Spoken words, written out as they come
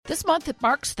This month, it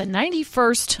marks the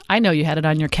 91st, I know you had it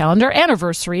on your calendar,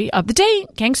 anniversary of the day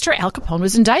gangster Al Capone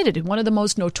was indicted, in one of the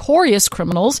most notorious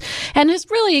criminals, and is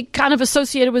really kind of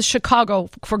associated with Chicago,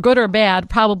 for good or bad,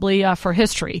 probably for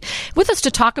history. With us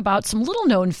to talk about some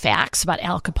little-known facts about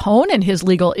Al Capone and his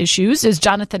legal issues is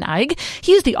Jonathan Eig.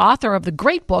 He is the author of the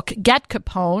great book, Get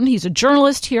Capone. He's a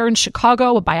journalist here in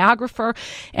Chicago, a biographer,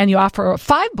 and you offer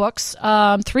 5 books,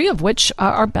 3 of which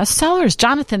are bestsellers.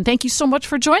 Jonathan, thank you so much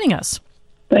for joining us.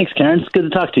 Thanks, Karen. It's good to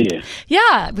talk to you.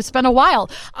 Yeah, it's been a while.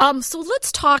 So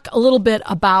let's talk a little bit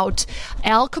about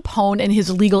Al Capone and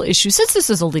his legal issues, since this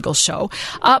is a legal show.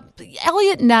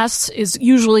 Eliot Ness is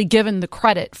usually given the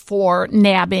credit for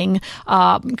nabbing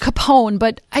Capone,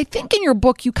 but I think in your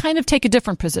book you kind of take a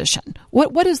different position.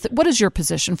 What is your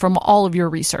position from all of your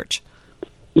research?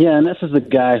 Yeah, Ness is the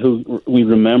guy who we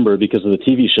remember because of the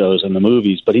TV shows and the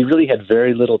movies, but he really had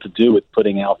very little to do with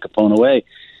putting Al Capone away.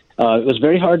 It was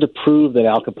very hard to prove that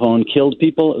Al Capone killed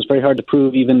people. It was very hard to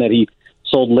prove even that he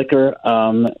sold liquor,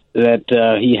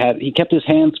 that he kept his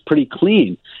hands pretty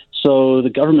clean. So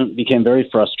the government became very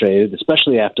frustrated,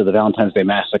 especially after the Valentine's Day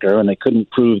Massacre, and they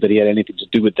couldn't prove that he had anything to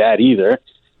do with that either.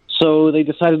 So they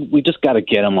decided, we just got to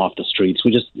get him off the streets.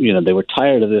 They were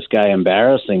tired of this guy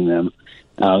embarrassing them.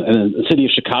 And the city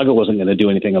of Chicago wasn't going to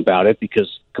do anything about it because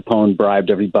Capone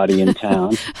bribed everybody in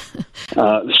town.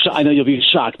 I know you'll be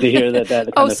shocked to hear that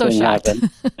kind of thing happened.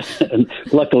 And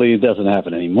luckily, it doesn't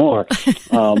happen anymore.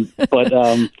 But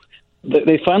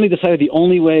they finally decided the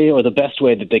only way or the best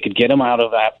way that they could get him out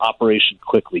of that operation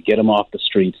quickly, get him off the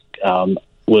streets,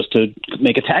 was to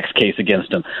make a tax case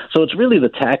against him. So it's really the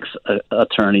tax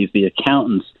attorneys, the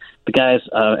accountants, the guys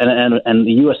and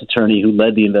the U.S. attorney who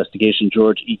led the investigation,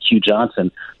 George E.Q.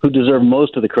 Johnson, who deserve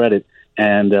most of the credit.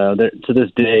 And to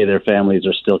this day, their families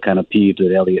are still kind of peeved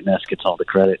that Eliot Ness gets all the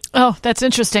credit. Oh, that's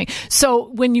interesting. So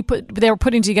when they were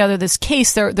putting together this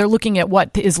case, they're looking at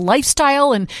what his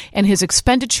lifestyle and his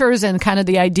expenditures, and kind of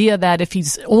the idea that if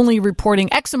he's only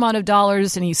reporting X amount of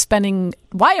dollars and he's spending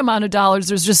Y amount of dollars,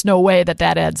 there's just no way that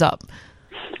adds up.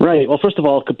 Right. Well, first of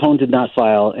all, Capone did not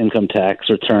file income tax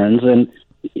returns, and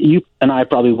you and I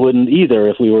probably wouldn't either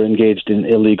if we were engaged in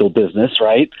illegal business,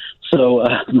 right? So,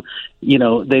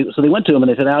 they went to him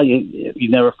and they said, Al, you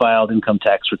never filed income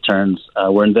tax returns.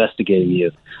 We're investigating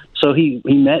you. So he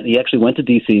actually went to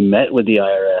D.C., met with the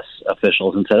IRS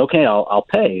officials and said, okay, I'll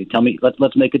pay. Tell me,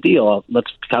 let's make a deal.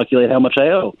 Let's calculate how much I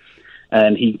owe.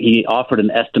 And he offered an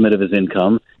estimate of his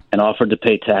income and offered to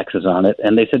pay taxes on it.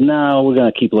 And they said, no, we're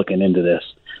going to keep looking into this.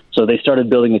 So they started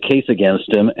building a case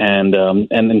against him, and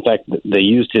in fact, they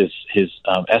used his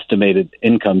estimated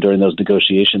income during those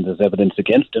negotiations as evidence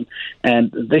against him.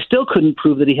 And they still couldn't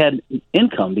prove that he had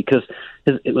income because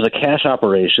it was a cash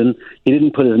operation. He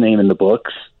didn't put his name in the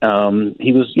books.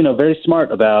 He was, very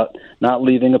smart about not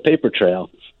leaving a paper trail.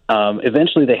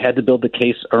 Eventually, they had to build the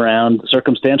case around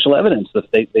circumstantial evidence.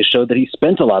 They showed that he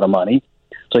spent a lot of money,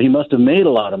 so he must have made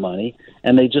a lot of money.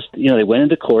 And they just, they went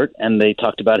into court and they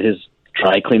talked about his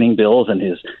dry cleaning bills and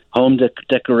his home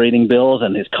decorating bills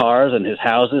and his cars and his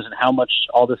houses and how much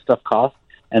all this stuff costs.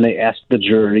 And they asked the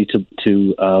jury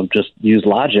to just use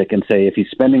logic and say, if he's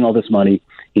spending all this money,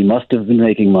 he must have been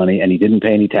making money and he didn't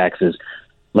pay any taxes.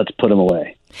 Let's put him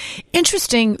away.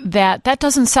 Interesting that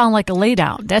doesn't sound like a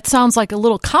laydown. That sounds like a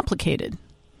little complicated.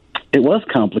 It was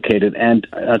complicated. And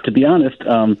to be honest,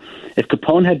 if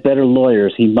Capone had better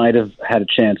lawyers, he might have had a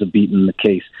chance of beating the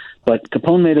case. But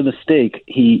Capone made a mistake.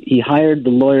 He hired the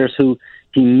lawyers who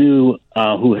he knew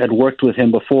who had worked with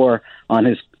him before on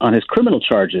his criminal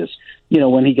charges.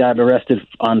 When he got arrested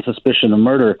on suspicion of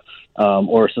murder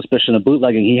or suspicion of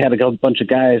bootlegging, he had a bunch of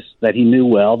guys that he knew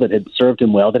well, that had served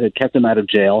him well, that had kept him out of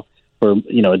jail for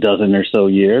a dozen or so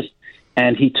years,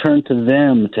 and he turned to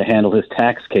them to handle his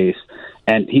tax case.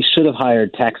 And he should have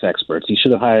hired tax experts. He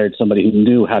should have hired somebody who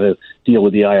knew how to deal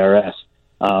with the IRS.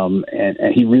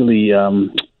 And he really.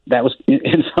 That was,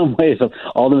 in some ways, of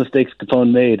all the mistakes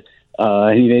Capone made,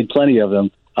 he made plenty of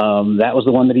them. That was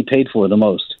the one that he paid for the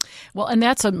most. Well, and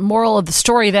that's a moral of the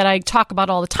story that I talk about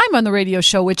all the time on the radio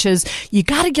show, which is you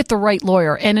got to get the right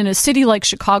lawyer. And in a city like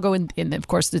Chicago, and of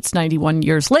course it's 91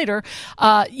 years later,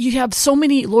 you have so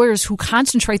many lawyers who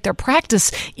concentrate their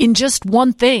practice in just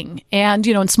one thing. And,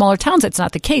 in smaller towns, that's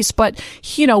not the case. But,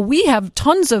 we have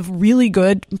tons of really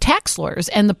good tax lawyers.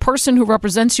 And the person who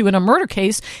represents you in a murder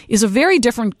case is a very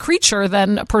different creature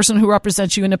than a person who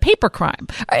represents you in a paper crime.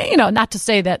 Not to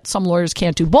say that some lawyers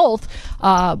can't do both,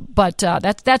 but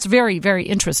that's very, very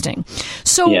interesting.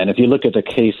 So, yeah, and if you look at the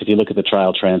case, if you look at the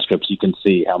trial transcripts, you can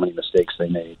see how many mistakes they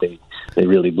made. They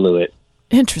really blew it.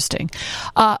 Interesting.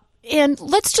 And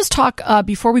let's just talk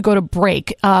before we go to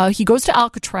break. He goes to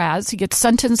Alcatraz. He gets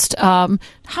sentenced. How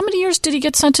many years did he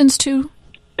get sentenced to?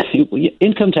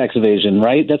 Income tax evasion,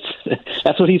 right?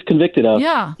 That's what he's convicted of.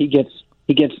 Yeah. He gets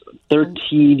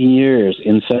 13 years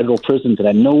in federal prison for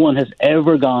that. No one has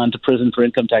ever gone to prison for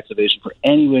income tax evasion for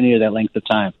anywhere near that length of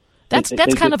time. That's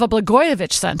kind of a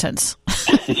Blagojevich sentence.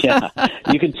 Yeah,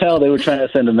 you could tell they were trying to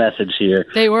send a message here.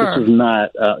 They were. This was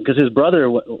not, because his brother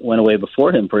went away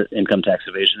before him for income tax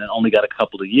evasion and only got a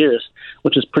couple of years,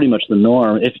 which is pretty much the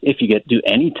norm if you do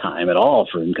any time at all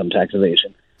for income tax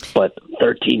evasion. But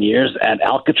 13 years at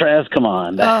Alcatraz, come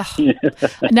on. Now,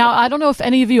 I don't know if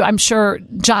any of you, I'm sure,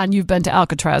 John, you've been to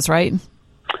Alcatraz, right?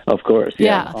 Of course,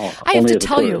 yeah. I have to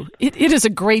tell you, it is a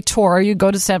great tour. You go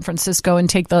to San Francisco and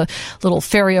take the little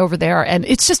ferry over there, and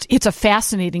it's a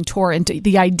fascinating tour. And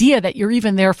the idea that you're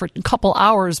even there for a couple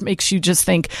hours makes you just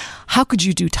think, how could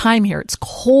you do time here? It's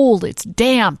cold, it's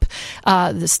damp,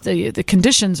 the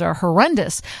conditions are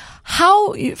horrendous.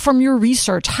 How, from your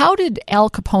research, how did Al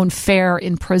Capone fare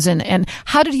in prison, and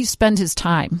how did he spend his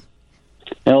time?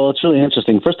 Well, it's really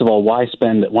interesting. First of all, why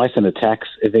send a tax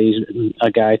evasion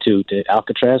guy to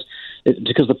Alcatraz?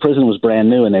 Because the prison was brand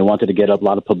new, and they wanted to get a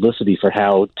lot of publicity for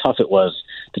how tough it was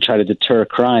to try to deter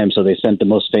crime. So they sent the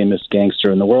most famous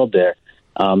gangster in the world there.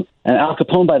 And Al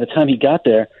Capone, by the time he got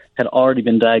there, had already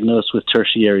been diagnosed with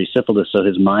tertiary syphilis, so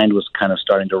his mind was kind of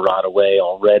starting to rot away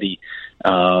already.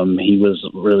 He was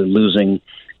really losing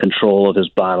control of his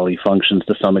bodily functions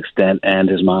to some extent, and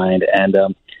his mind. And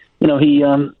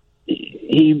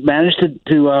he managed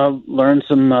to learn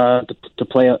some to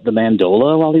play the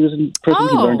mandola while he was in prison.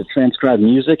 He learned to transcribe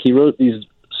music. He wrote these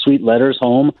sweet letters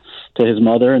home to his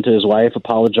mother and to his wife,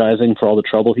 apologizing for all the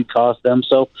trouble he caused them.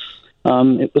 So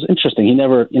it was interesting. He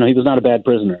was not a bad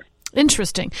prisoner.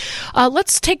 Interesting.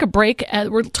 Let's take a break.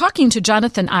 We're talking to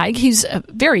Jonathan Eig. He's a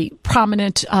very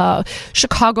prominent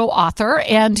Chicago author,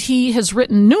 and he has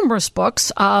written numerous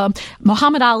books.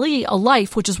 Muhammad Ali, A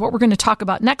Life, which is what we're going to talk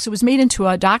about next. It was made into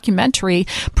a documentary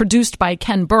produced by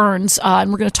Ken Burns,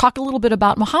 and we're going to talk a little bit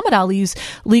about Muhammad Ali's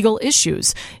legal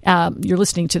issues. You're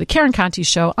listening to The Karen Conte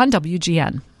Show on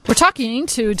WGN. We're talking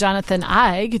to Jonathan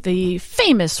Eig, the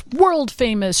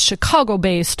world-famous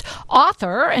Chicago-based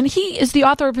author, and he is the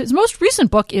author of his most recent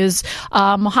book is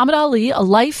Muhammad Ali, A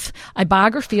Life, a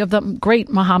biography of the great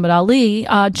Muhammad Ali.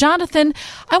 Jonathan,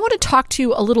 I want to talk to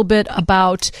you a little bit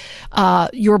about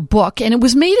your book, and it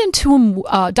was made into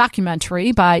a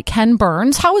documentary by Ken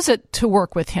Burns. How was it to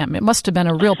work with him? It must have been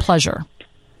a real pleasure.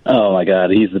 Oh, my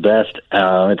God, he's the best.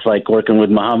 It's like working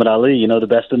with Muhammad Ali, the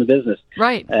best in the business.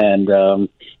 Right. And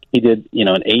he did,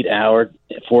 an 8-hour,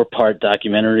 4-part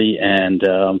documentary, and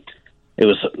it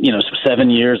was, 7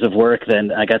 years of work.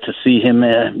 Then I got to see him,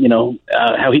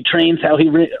 how he trains, how he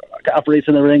operates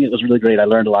in the ring. It was really great. I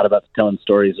learned a lot about telling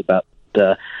stories about.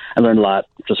 I learned a lot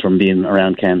just from being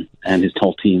around Ken and his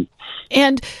whole team.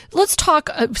 And let's talk,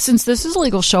 since this is a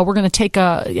legal show, we're going to take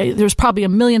there's probably a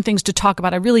million things to talk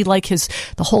about. I really like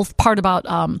the whole part about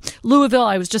Louisville.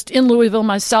 I was just in Louisville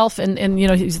myself, and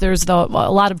there's a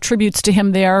lot of tributes to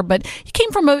him there. But he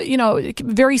came from a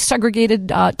very segregated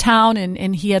town,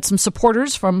 and he had some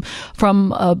supporters from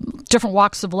different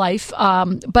walks of life.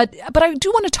 But I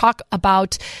do want to talk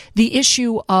about the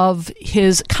issue of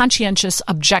his conscientious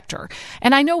objector.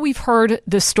 And I know we've heard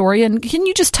this story, and can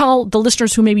you just tell the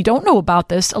listeners who maybe don't know about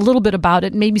this a little bit about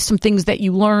it, maybe some things that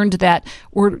you learned that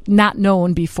were not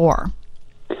known before?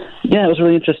 Yeah, it was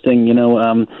really interesting.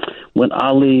 When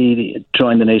Ali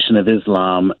joined the Nation of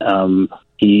Islam,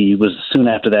 he was soon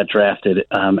after that drafted.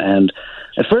 And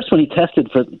at first, when he took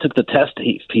the test,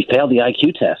 he failed the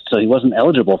IQ test, so he wasn't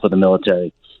eligible for the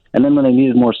military. And then when they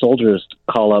needed more soldiers to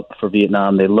call up for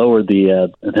Vietnam, they lowered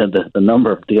the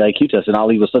number of the IQ test, and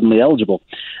Ali was suddenly eligible.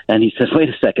 And he said, wait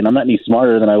a second, I'm not any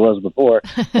smarter than I was before.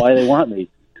 Why do they want me?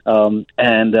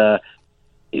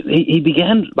 He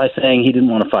began by saying he didn't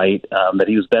want to fight, that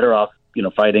he was better off,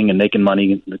 fighting and making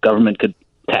money. The government could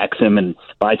tax him and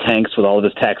buy tanks with all of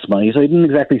his tax money. So he didn't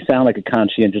exactly sound like a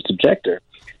conscientious objector.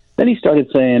 Then he started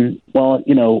saying, well,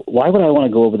 why would I want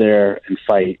to go over there and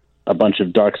fight a bunch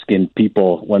of dark-skinned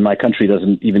people when my country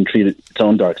doesn't even treat its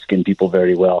own dark-skinned people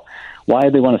very well? Why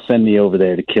do they want to send me over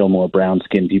there to kill more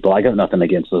brown-skinned people? I got nothing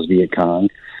against those Viet Cong.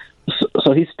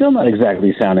 So he's still not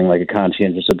exactly sounding like a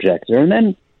conscientious objector. And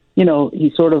then,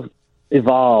 he sort of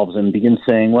evolves and begins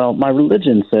saying, well, my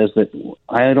religion says that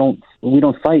we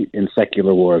don't fight in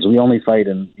secular wars. We only fight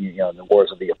in the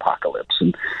wars of the apocalypse.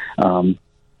 And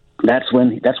that's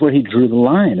where he drew the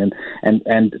line.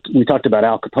 And we talked about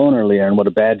Al Capone earlier and what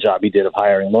a bad job he did of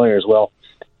hiring lawyers. Well,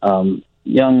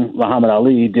 young Muhammad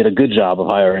Ali did a good job of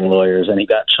hiring lawyers, and he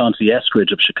got Chauncey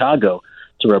Eskridge of Chicago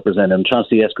to represent him.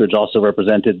 Chauncey Eskridge also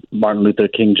represented Martin Luther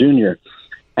King Jr.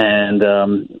 And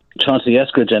Chauncey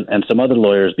Eskridge and some other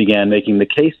lawyers began making the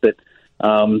case that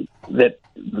that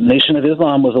the Nation of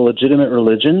Islam was a legitimate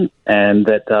religion, and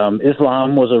that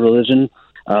Islam was a religion,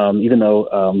 even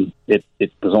though it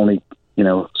was only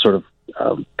sort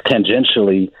of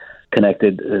tangentially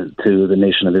connected to the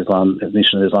Nation of Islam. The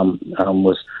Nation of Islam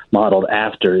was modeled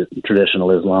after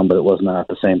traditional Islam, but it was not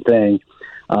the same thing.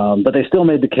 But they still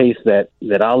made the case that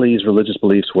Ali's religious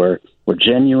beliefs were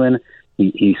genuine.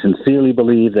 He sincerely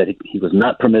believed that he was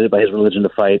not permitted by his religion to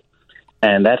fight,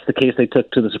 and that's the case they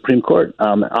took to the Supreme Court.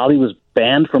 Ali was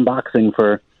banned from boxing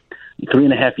for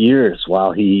 3.5 years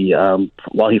while he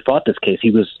fought this case.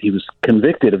 He was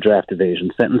convicted of draft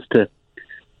evasion, sentenced to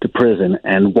prison,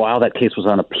 and while that case was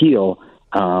on appeal,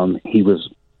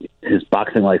 his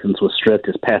boxing license was stripped,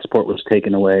 his passport was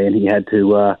taken away, and he had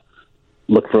to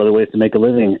look for other ways to make a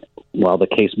living while the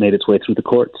case made its way through the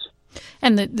courts.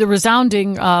 And the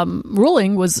resounding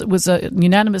ruling was a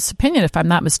unanimous opinion, if I'm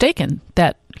not mistaken,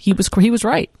 that he was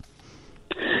right.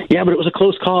 Yeah, but it was a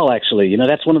close call, actually.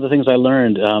 That's one of the things I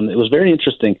learned. It was very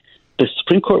interesting. The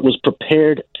Supreme Court was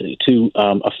prepared to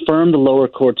affirm the lower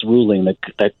court's ruling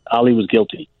that Ali was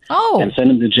guilty and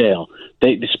send him to jail.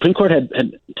 The Supreme Court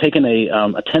had taken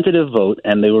a tentative vote,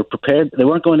 and they were prepared. They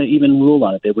weren't going to even rule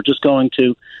on it. They were just going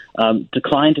to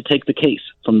decline to take the case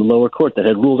from the lower court that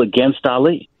had ruled against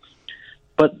Ali.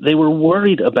 But they were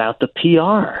worried about the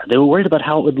PR. They were worried about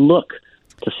how it would look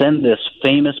to send this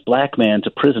famous black man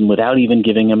to prison without even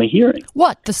giving him a hearing.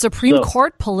 What, the Supreme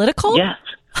Court political? Yes.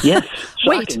 Shocking,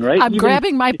 Wait, right? I'm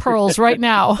grabbing my pearls right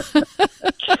now.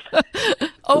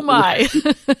 Oh, my.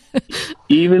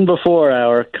 Even before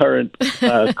our current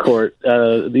court,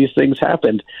 these things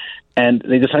happened. And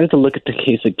they decided to look at the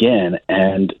case again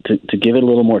and to give it a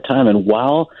little more time. And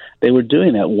while they were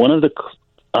doing that, one of the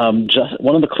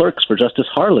clerks for Justice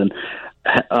Harlan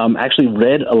actually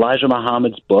read Elijah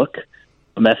Muhammad's book,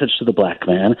 A Message to the Black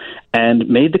Man, and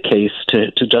made the case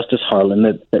to Justice Harlan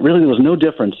that really there was no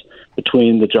difference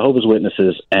between the Jehovah's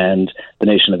Witnesses and the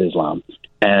Nation of Islam,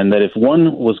 and that if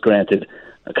one was granted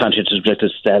a conscientious objector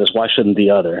status, why shouldn't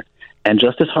the other? And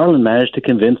Justice Harlan managed to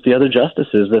convince the other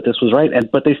justices that this was right,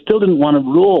 but they still didn't want to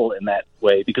rule in that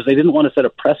way because they didn't want to set a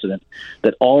precedent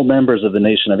that all members of the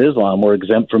Nation of Islam were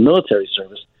exempt from military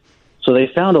service. So they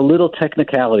found a little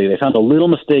technicality. They found a little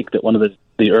mistake that one of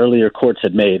the earlier courts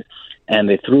had made, and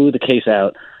they threw the case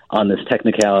out on this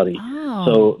technicality. Oh.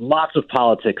 So lots of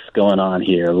politics going on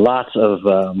here, lots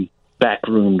of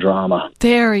backroom drama.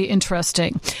 Very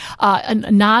interesting.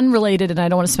 Non-related, and I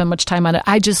don't want to spend much time on it.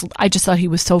 I just thought he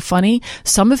was so funny.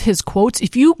 Some of his quotes,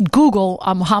 if you Google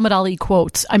Muhammad Ali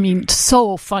quotes, I mean,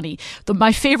 so funny.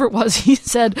 My favorite was he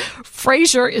said,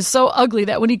 "Frazier is so ugly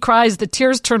that when he cries, the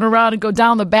tears turn around and go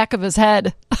down the back of his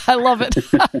head." I love it.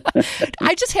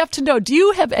 I just have to know, do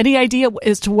you have any idea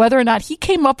as to whether or not he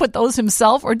came up with those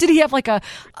himself, or did he have like a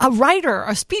writer,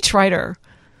 a speech writer?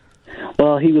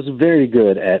 Well, he was very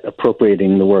good at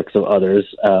appropriating the works of others.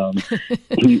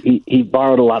 He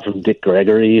borrowed a lot from Dick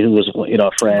Gregory, who was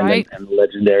a friend right. and a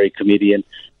legendary comedian.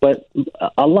 But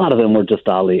a lot of them were just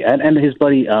Ali. And his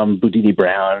buddy Boudini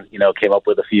Brown, came up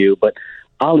with a few. But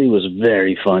Ali was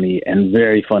very funny and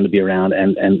very fun to be around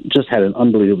and just had an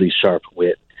unbelievably sharp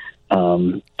wit.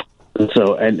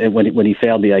 So, and when he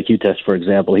failed the IQ test, for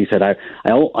example, he said, I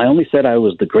only said I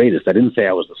was the greatest. I didn't say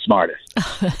I was the smartest.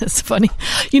 That's funny.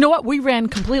 You know what? We ran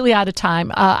completely out of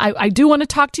time. I do want to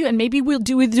talk to you, and maybe we'll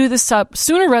do this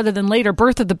sooner rather than later.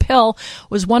 Birth of the Pill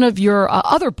was one of your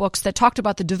other books that talked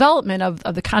about the development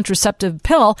of the contraceptive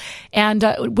pill. And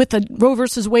with the Roe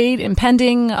versus Wade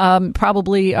impending,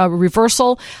 probably a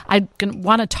reversal, I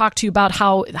want to talk to you about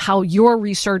how your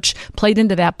research played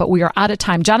into that, but we are out of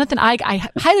time. Jonathan Eig, I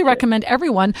highly recommend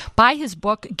everyone buy his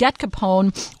book, Get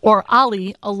Capone or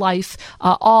Ali, A Life,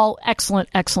 all excellent,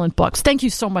 excellent books. Thank you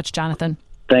so much, Jonathan.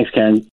 Thanks, Ken.